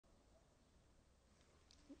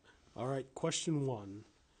All right, question one.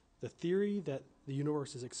 The theory that the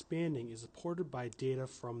universe is expanding is supported by data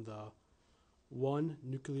from the 1.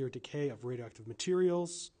 Nuclear decay of radioactive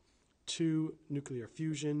materials, 2. Nuclear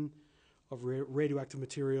fusion of radioactive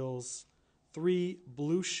materials, 3.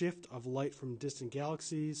 Blue shift of light from distant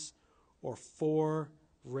galaxies, or 4.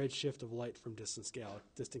 Red shift of light from distant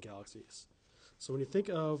galaxies. So when you think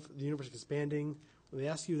of the universe expanding, when they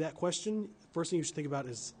ask you that question, the first thing you should think about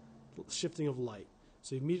is shifting of light.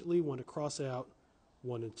 So you immediately want to cross out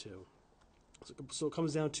 1 and 2. So it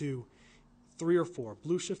comes down to 3 or 4,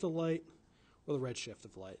 blue shift of light or the red shift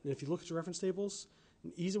of light. And if you look at your reference tables,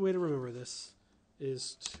 an easy way to remember this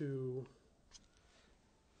is to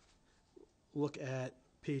look at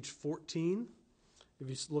page 14. If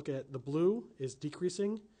you look at the blue is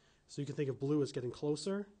decreasing, so you can think of blue as getting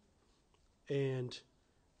closer, and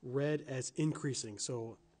red as increasing,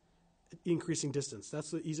 so increasing distance. That's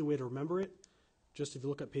the easy way to remember it, just if you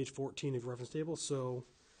look at page 14 of your reference table. So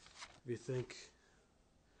if you think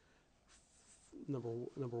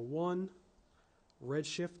number 1, red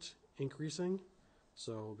shift increasing,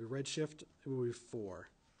 so it will be red shift, it will be 4.